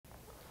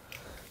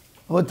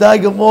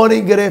Good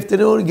morning, good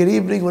afternoon, good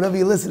evening, whenever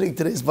you're listening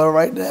to this. But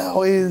right now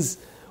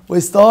we're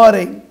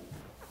starting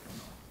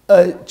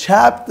a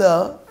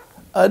chapter,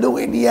 a new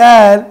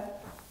inyan,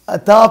 a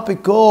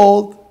topic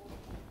called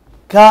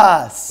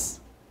Kaas.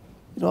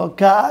 You know what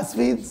Kaas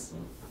means?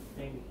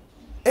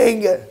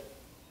 Anger.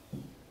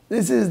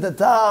 This is the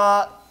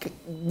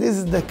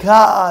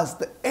Kaas,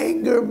 the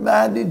anger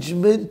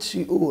management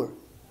shiur.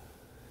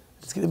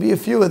 There's going to be a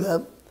few of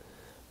them,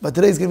 but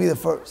today's going to be the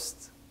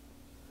first.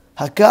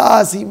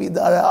 Hakaas hi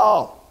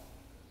midara'ah.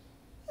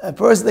 A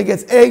person that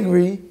gets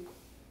angry,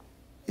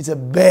 it's a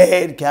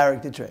bad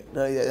character trait.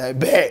 No,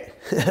 bad.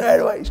 Right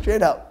away,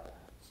 straight up.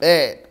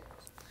 Bad.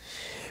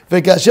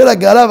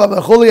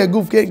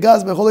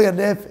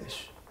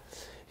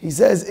 He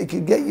says it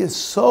can get your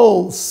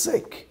soul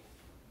sick.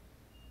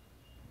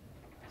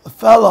 A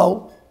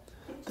fellow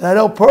that I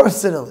know him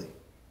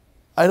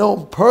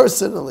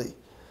personally.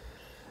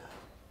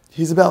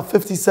 He's about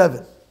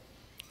 57.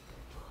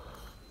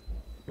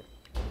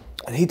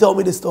 And he told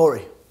me this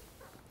story.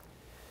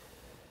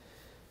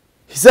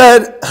 He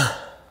said,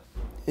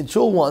 in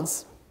shul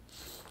once,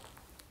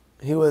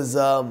 he was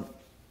in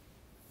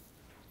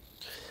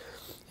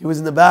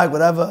the back,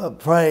 whatever,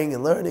 praying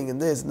and learning and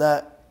this and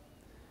that.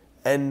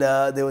 And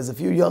there was a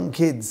few young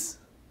kids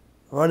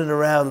running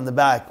around in the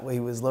back where he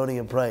was learning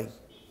and praying.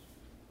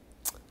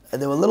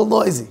 And they were a little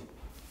noisy.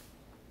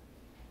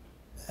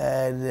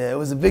 And it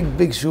was a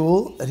big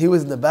shul, and he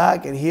was in the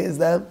back, and he hears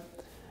them.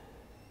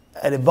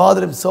 And it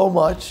bothered him so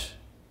much,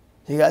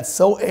 he got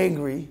so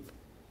angry,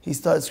 he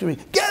started screaming,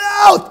 "Get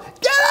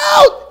out! Get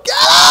out! Get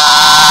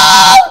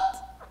out!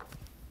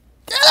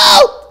 Get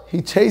out!"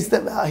 He chased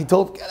them out. He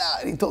told them, "Get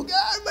out!" And he told, "Get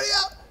everybody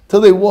out!"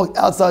 Till they walked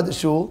outside the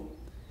shul.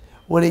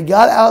 When he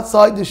got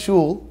outside the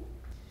shul,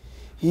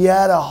 he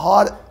had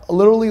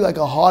literally like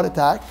a heart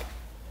attack.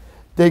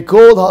 They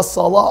called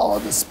Hasalah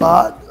on the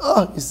spot.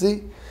 Oh, you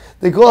see?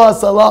 They called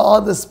Hasalah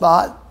on the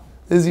spot.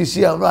 This is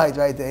Yeshia, I'm right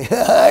there.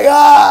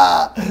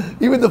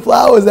 Even the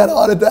flowers had a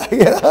heart attack.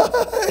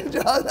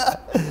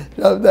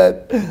 Drop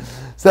that.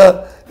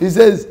 So he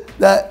says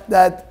that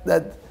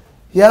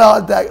he had a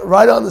heart attack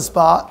right on the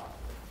spot.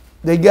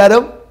 They get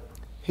him.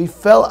 He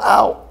fell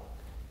out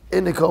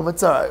in the coma.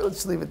 It's all right.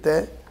 Let's leave it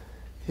there.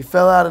 He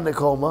fell out in the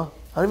coma.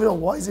 I don't even know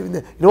why he's even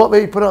there. You know what?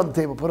 Maybe put it on the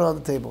table. Put it on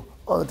the table.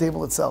 On the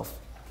table itself.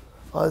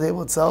 On the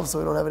table itself, so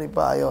we don't have any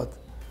bayot.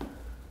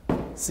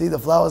 See, the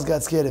flowers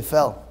got scared. It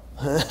fell.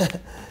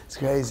 It's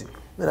crazy.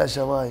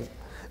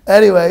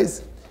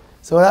 Anyways,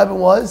 so what happened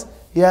was,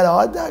 he had a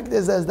heart attack,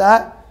 this as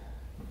that.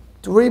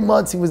 3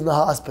 months he was in the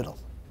hospital.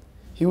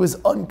 He was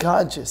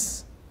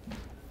unconscious.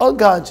 He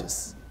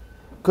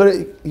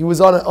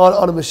was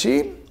on a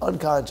machine,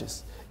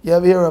 unconscious. You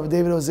ever hear of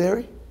David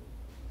Ozeri?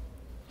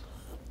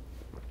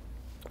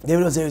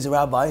 David Ozeri is a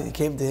rabbi. He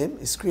came to him,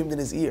 he screamed in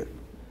his ear,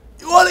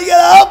 "You want to get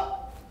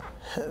up?"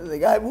 The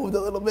guy moved a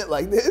little bit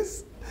like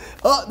this.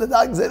 Oh, the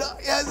doctor said, "Oh,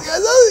 yes.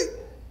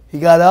 He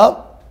got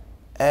up,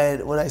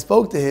 and when I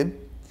spoke to him,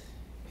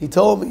 he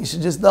told me, "You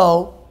should just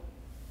know,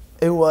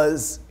 it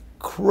was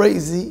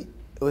crazy.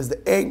 It was the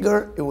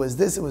anger. It was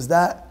this. It was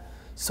that."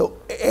 So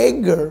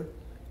anger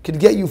could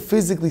get you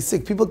physically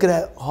sick. People could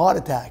have heart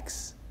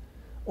attacks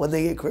when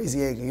they get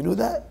crazy angry. You knew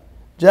that?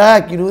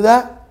 Jack, you knew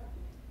that?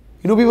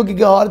 You know people can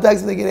get heart attacks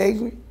when they get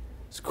angry?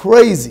 It's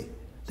crazy.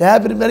 They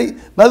happen to many.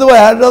 By the way,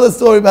 I had another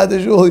story about the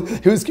shul.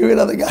 He was screaming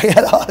another guy. He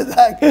had a heart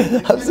attack.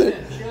 I'm serious.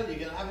 You're going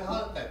to have a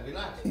heart attack.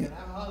 Relax. You're going to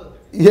have a heart attack.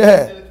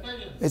 Yeah.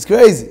 It's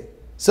crazy.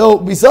 So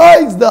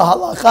besides the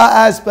halakha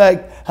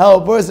aspect, how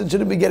a person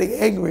shouldn't be getting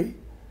angry,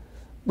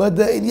 but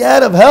the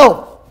inyan of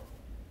health,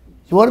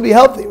 you want to be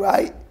healthy,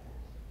 right?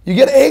 You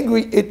get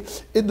angry,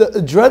 the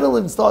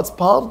adrenaline starts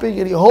pumping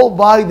in your whole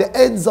body. The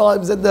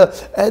enzymes and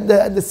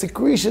the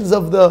secretions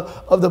of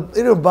the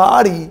inner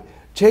body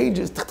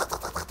changes.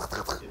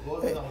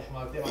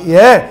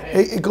 Yeah,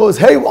 it goes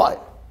haywire.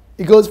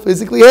 It goes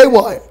physically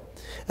haywire.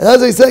 And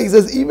as I say, he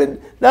says, even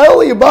not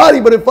only your body,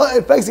 but it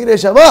affects your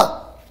neshama.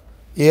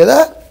 You hear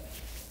that?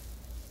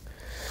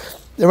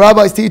 The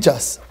rabbis teach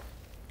us.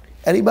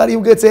 Anybody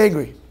who gets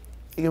angry,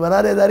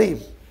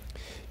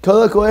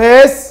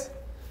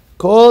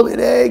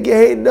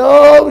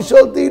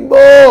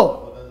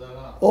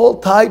 all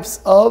types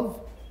of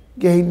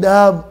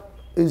Gehinnom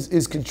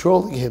is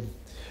controlling him.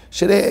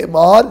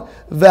 שנאמר,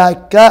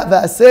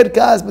 והסר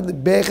כעס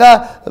בלבך,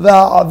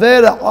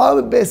 והעבר רעה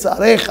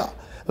מבשריך,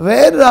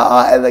 ואין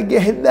רעה אלא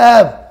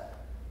גהנם.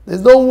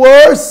 There's no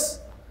worse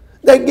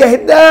than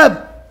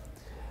Gehinnom.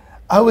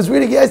 I was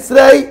reading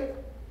yesterday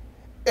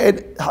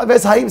in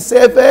Haves Haim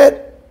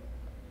Sefer.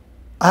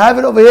 I have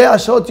it over here. I'll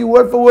show it to you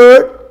word for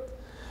word.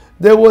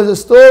 There was a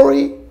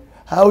story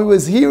how he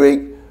was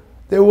hearing.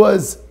 There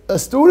was a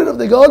student of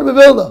the Gaon of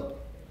Vilna.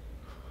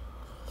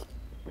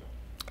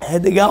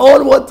 And the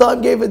Gaon one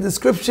time gave a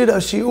description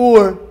of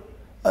shiur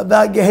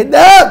about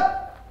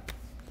Gehinnom.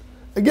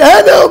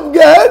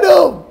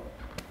 Gehinnom.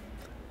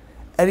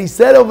 And he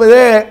said over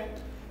there,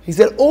 he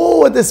said, oh,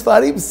 what the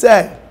Sfarim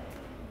say.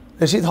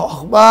 Rashid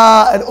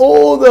Chochmah and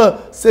all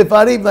the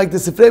Sefarim, like the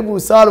Sifrei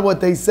Musar,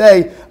 what they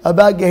say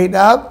about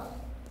Gehinnom.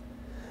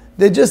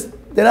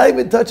 they're not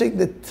even touching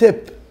the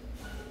tip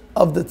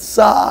of the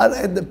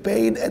tzad and the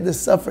pain and the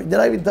suffering. They're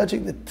not even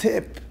touching the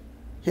tip.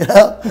 You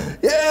know?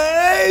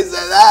 Yeah, he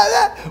said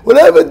that.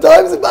 Whatever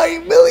times about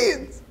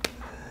millions.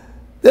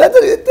 They're not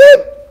touching the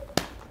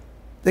tip.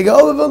 They go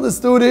over from the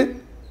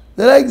student.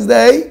 The next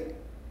day,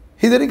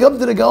 he didn't come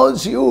to the Gaon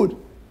Shiur.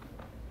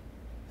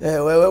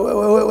 Yeah,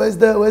 where's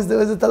the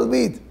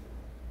Talmid?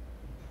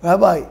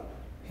 Rabbi,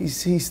 he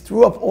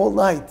threw up all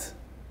night.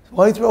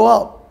 Why did he throw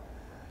up?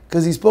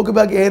 Because he spoke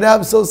about Gehenna.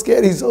 I'm so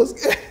scared. He's so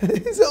scared.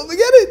 He said,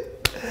 forget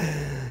it.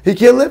 He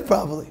can't live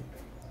properly.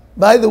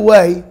 By the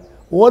way,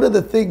 one of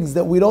the things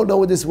that we don't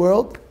know in this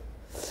world,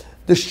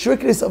 the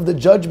strictness of the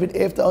judgment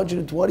after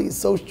 120 is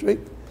so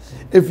strict.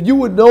 If you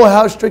would know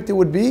how strict it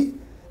would be,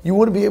 you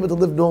wouldn't be able to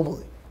live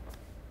normally.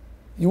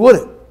 You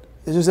wouldn't.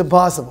 It's just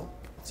impossible.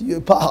 So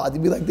you'd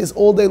be like this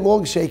all day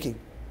long, shaking.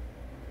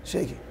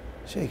 Shaking.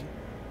 Shaking.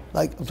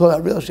 Like, I'm talking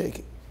about real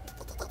shaking.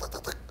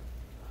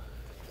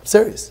 I'm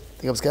serious.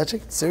 Think I'm sketching?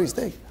 It's a serious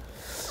thing.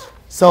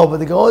 So, but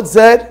the Gaon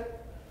said,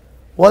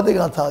 one thing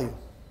I'll tell you,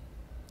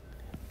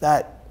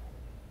 that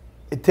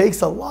it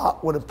takes a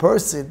lot when a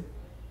person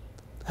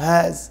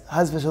has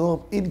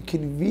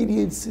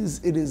inconveniences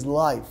in his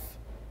life.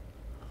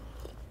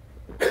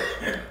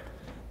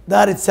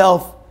 That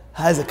itself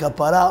has a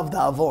kapara of the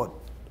avon.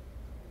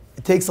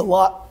 It takes a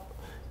lot.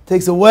 It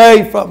takes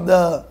away from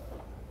the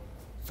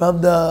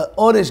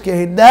onesh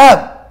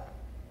gehinam.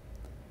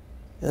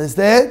 You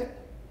understand?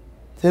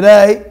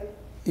 Today,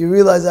 you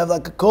realize I have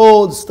like a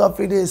cold,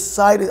 stuffiness,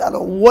 sinus. I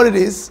don't know what it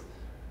is.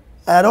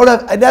 I don't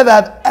have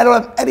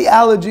any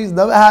allergies.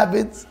 Never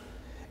happens.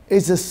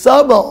 It's a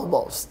summer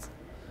almost.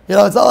 You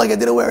know, it's not like I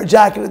didn't wear a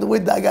jacket in the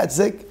winter. I got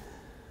sick.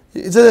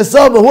 It's in the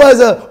summer.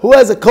 Who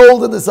has a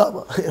cold in the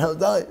summer? You know,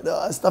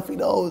 a stuffy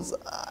nose.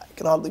 I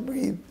can hardly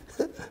breathe.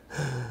 You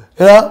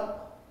know,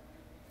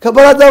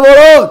 kaparat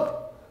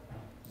havorot.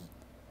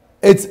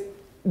 It's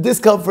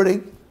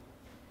discomforting,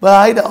 but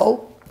I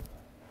know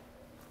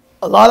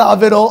a lot of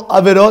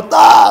avirot.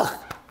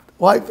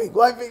 Wiping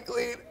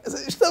clean.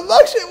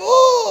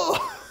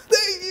 Oh,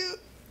 thank you.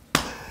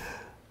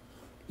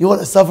 You want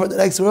to suffer in the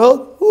next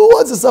world? Who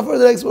wants to suffer in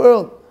the next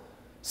world?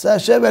 So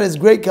Hashem, at His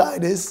great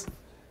kindness,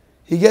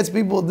 He gets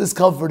people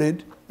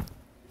discomforted.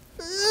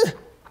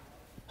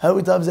 How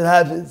many times it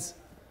happens?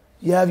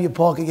 You have your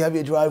parking, you have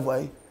your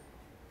driveway.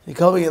 You're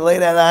coming in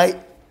late at night,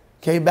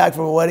 came back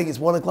from a wedding, it's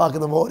 1 o'clock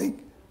in the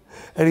morning,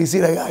 and you see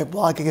that guy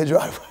blocking a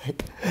driveway.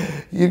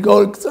 You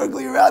go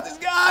circling around, this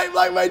guy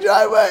blocking my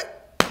driveway.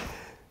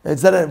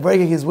 Instead of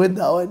breaking his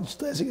window and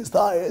slashing his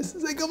tires,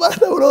 he's like, come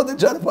on, they're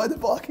trying to find the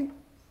parking.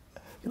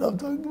 You know what I'm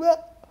talking about?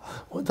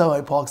 One time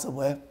I parked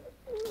somewhere,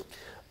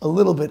 a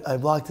little bit, I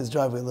blocked his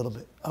driveway a little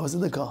bit. I was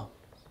in the car.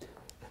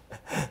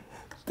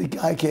 The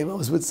guy came, I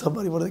was with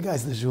somebody, one of the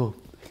guys in the shul.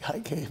 The guy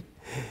came.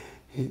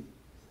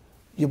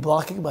 You're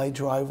blocking my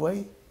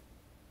driveway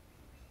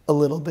a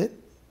little bit.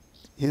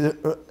 You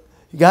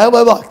got on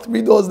my block,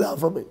 3 doors down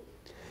from me. He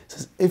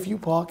says, if you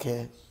park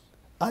here,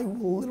 I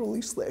will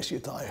literally slash your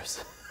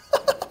tires.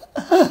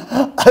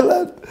 I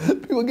laughed.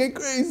 People get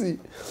crazy.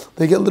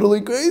 They get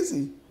literally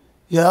crazy.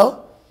 You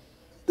know?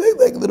 They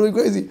get literally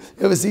crazy.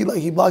 You ever see, like,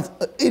 he blocks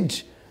an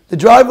inch. The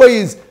driveway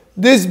is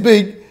this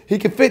big. He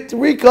can fit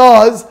 3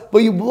 cars, but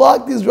you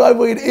block this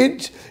driveway an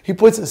inch. He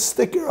puts a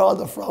sticker on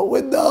the front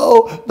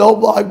window. Don't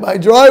block my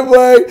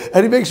driveway.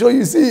 And he makes sure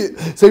you see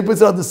it. So he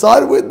puts it on the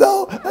side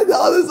window. And the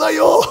other side, you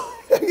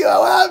know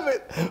what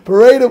happened?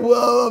 Parade of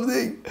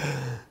thing.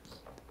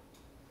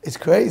 It's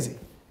crazy.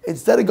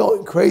 Instead of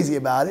going crazy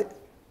about it,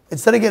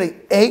 instead of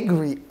getting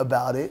angry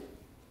about it,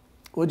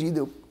 what do you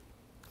do?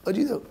 What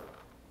do you do?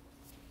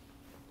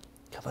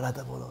 Kaparat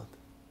havorot.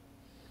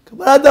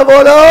 Kaparat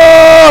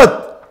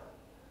havorot!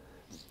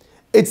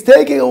 It's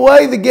taking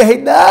away the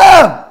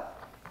Gehenna.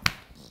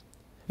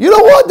 You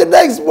don't want the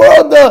next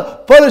world,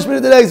 the punishment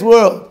of the next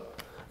world.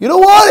 You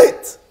don't want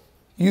it.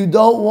 You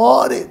don't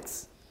want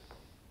it.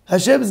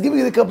 Hashem is giving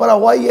you the kapara.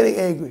 Why are you getting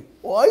angry?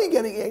 Why are you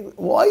getting angry?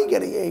 Why are you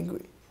getting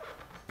angry?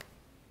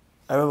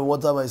 I remember one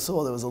time I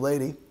saw there was a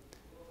lady.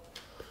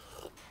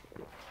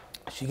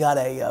 She got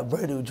a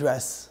brand new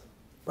dress.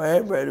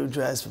 Brand new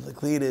dress from the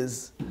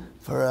cleaners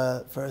for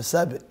a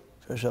Sabbath,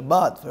 for a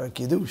Shabbat, for a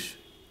Kiddush.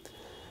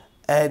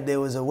 And there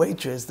was a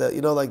waitress that,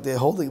 you know, like they're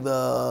holding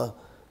the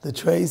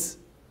trays.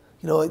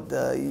 You know what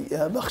the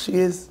machshi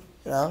is?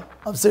 You know?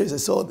 I'm serious, I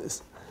saw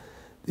this.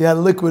 They had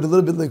liquid, a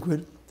little bit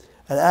liquid.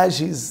 And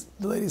as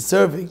the lady's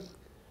serving,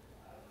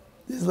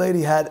 this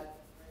lady had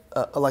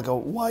like a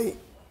white,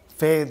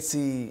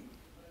 fancy,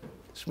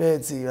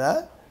 schmancy,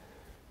 right?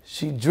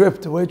 She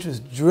dripped, the waitress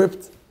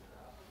dripped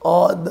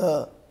on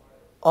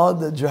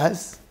the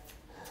dress.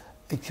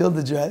 It killed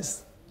the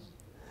dress.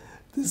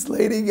 This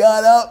lady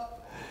got up.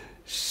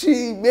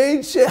 She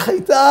made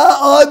shechita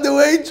on the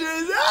waitress.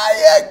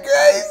 You're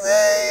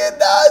crazy. You're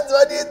nuts.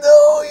 What do you do?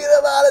 You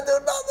don't know how to do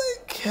nothing.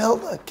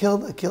 Killed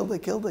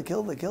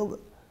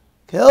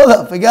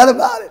her. Forgot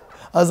about it.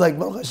 I was like,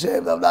 Baruch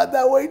Hashem, I'm not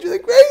that waitress. You're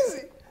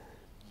crazy.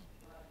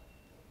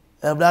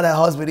 And I'm not that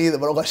husband either,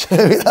 Baruch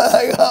Hashem.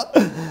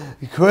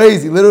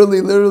 Crazy,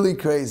 literally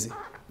crazy.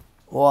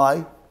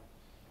 Why?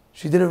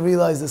 She didn't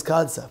realize this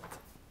concept.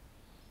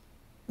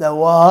 That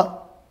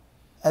what?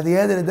 At the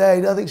end of the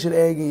day, nothing should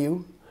anger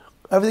you.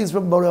 Everything's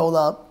from Borei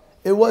Olam.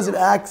 It was an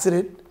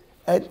accident.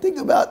 And think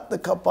about the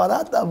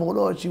kaparat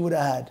avonot she would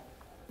have had.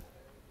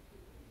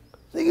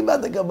 Think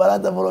about the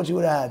kaparat avonot she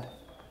would have had.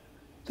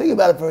 Think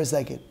about it for a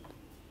second.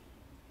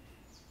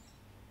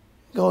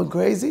 Going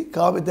crazy?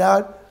 Calm it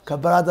down.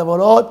 Kaparat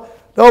avonot.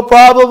 No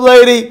problem,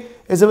 lady.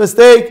 It's a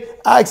mistake.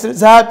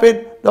 Accidents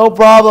happen. No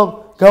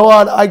problem. Go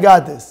on. I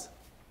got this.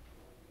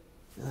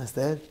 You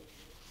understand?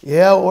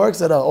 Yeah, it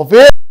works.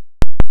 Ophir.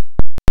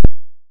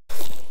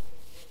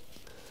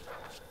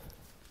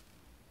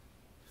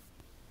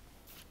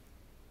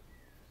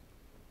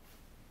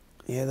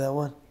 You hear that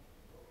one?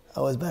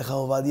 I was back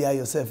home with Rabbi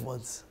Yosef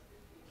once.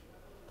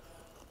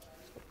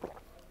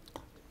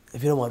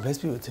 If you don't mind,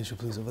 pass me with tissue,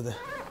 please, over there.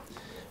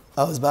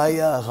 I was by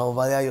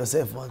Rabbi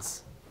Yosef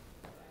once.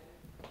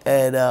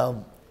 And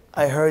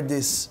I heard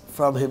this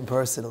from him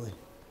personally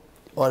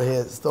on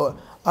his story.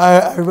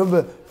 I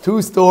remember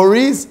 2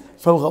 stories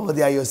from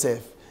Rabbi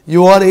Yosef.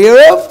 You want to hear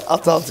them? I'll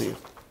tell to you.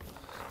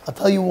 I'll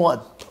tell you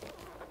one.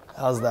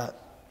 How's that?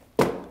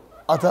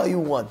 I'll tell you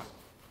one.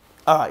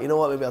 All right, you know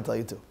what? Maybe I'll tell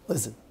you 2.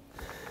 Listen.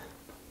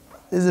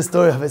 This is the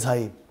story of Havetz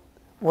Haim.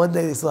 One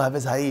day they saw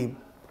Havetz Haim,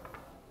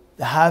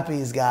 the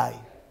happiest guy.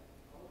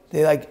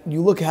 They like,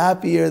 you look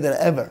happier than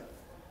ever.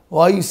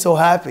 Why are you so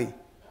happy?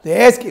 They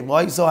ask him,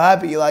 why are you so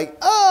happy? You're like,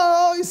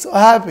 oh, you're so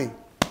happy.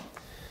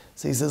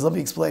 So he says, let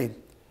me explain.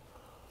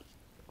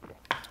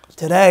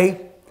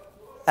 Today,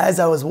 as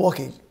I was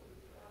walking,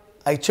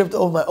 I tripped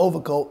over my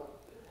overcoat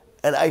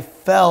and I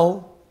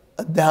fell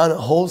down a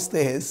whole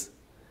stairs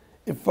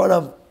in front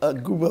of a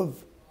group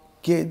of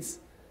kids.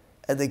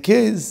 And the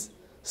kids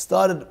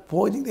started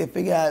pointing their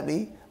finger at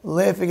me,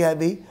 laughing at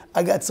me.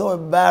 I got so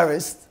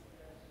embarrassed,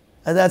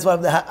 and that's why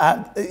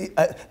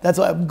that's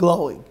why I'm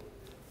glowing.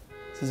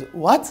 He says,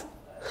 what?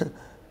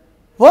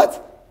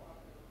 What?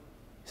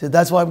 He said,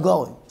 that's why I'm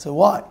glowing. So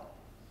why?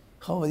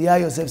 Rabbi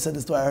Yosef said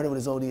this story. I heard it with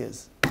his own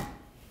ears.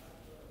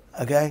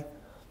 Okay?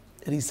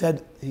 And he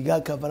said he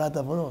got kaparat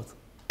avonot.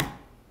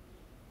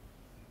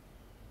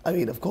 I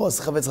mean, of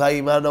course, Chavetz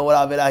Chaim, I don't know what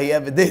Avera he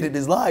ever did in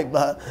his life,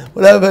 but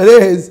whatever it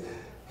is,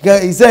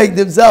 he's saying to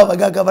himself, I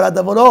got kaparat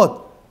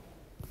avonot.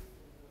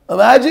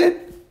 Imagine.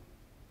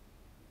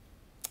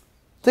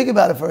 Think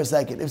about it for a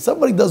second. If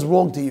somebody does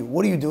wrong to you,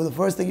 what do? The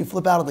first thing, you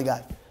flip out on the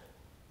guy.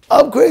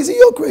 I'm crazy,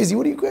 you're crazy.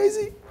 What are you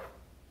crazy?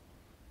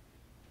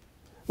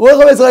 What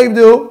did Chavetz Chaim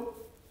do?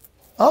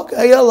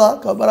 Okay,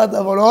 yallah, kaparat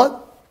avonot.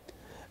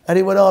 And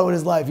he went on with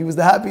his life. He was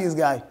the happiest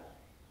guy.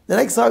 The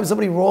next time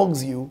somebody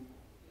wrongs you,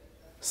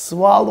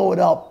 swallow it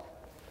up.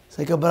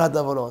 Say kaparat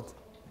avonot.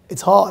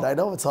 It's hard. I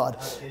know it's hard.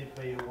 Ask any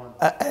prayer you want.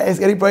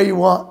 Ask any prayer you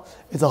want.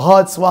 It's a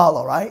hard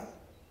swallow, right?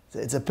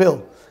 It's a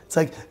pill. It's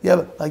like,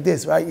 yeah, like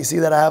this, right? You see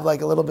that I have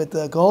like a little bit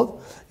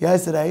cold?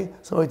 Yesterday,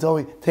 somebody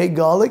told me, take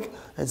garlic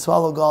and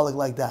swallow garlic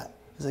like that.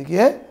 He's like,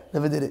 yeah?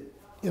 Never did it.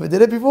 You ever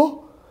did it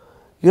before?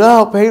 You know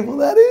how painful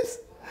that is?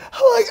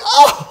 I'm like,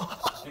 oh!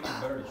 I think it's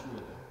better to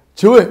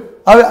Chew chew it.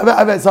 it.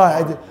 I mean,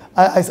 sorry,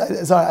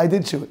 I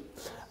did chew it.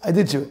 I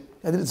did chew it.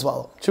 I didn't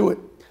swallow. Chew it.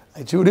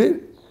 I chewed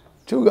it.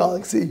 Chew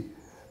garlic, see.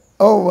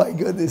 Oh my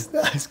goodness,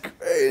 that's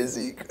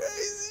crazy.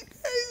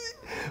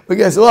 But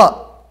guess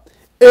what?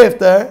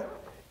 After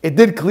it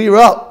did clear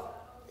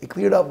up, it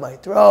cleared up my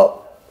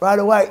throat right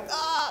away.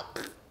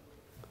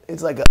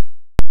 It's like a,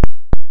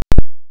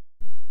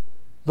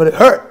 but it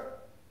hurt.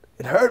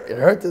 It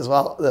hurt to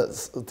swallow.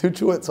 To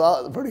chew it,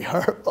 swallow, it's pretty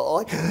hurt.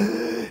 Like,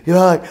 you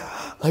know,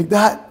 like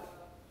that.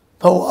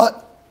 But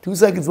what? 2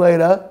 seconds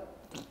later,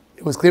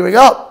 it was clearing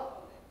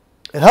up.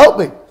 It helped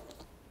me.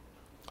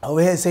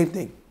 Over here, same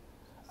thing.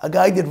 A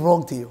guy did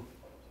wrong to you,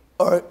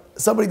 or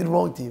somebody did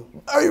wrong to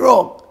you. Very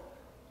wrong.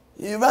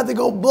 You're about to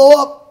go blow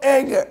up,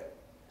 anger.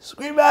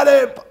 Scream at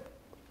him.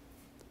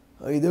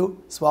 What do you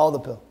do? Swallow the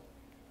pill.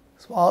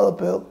 Swallow the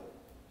pill.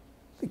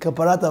 The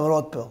kaparat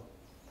avonot pill.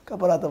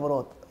 Kaparat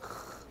avonot.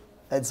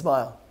 And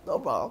smile. No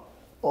problem.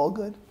 All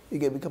good. You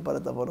gave me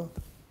kaparat avonot.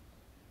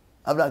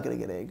 I'm not going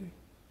to get angry.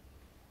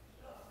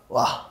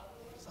 Wow.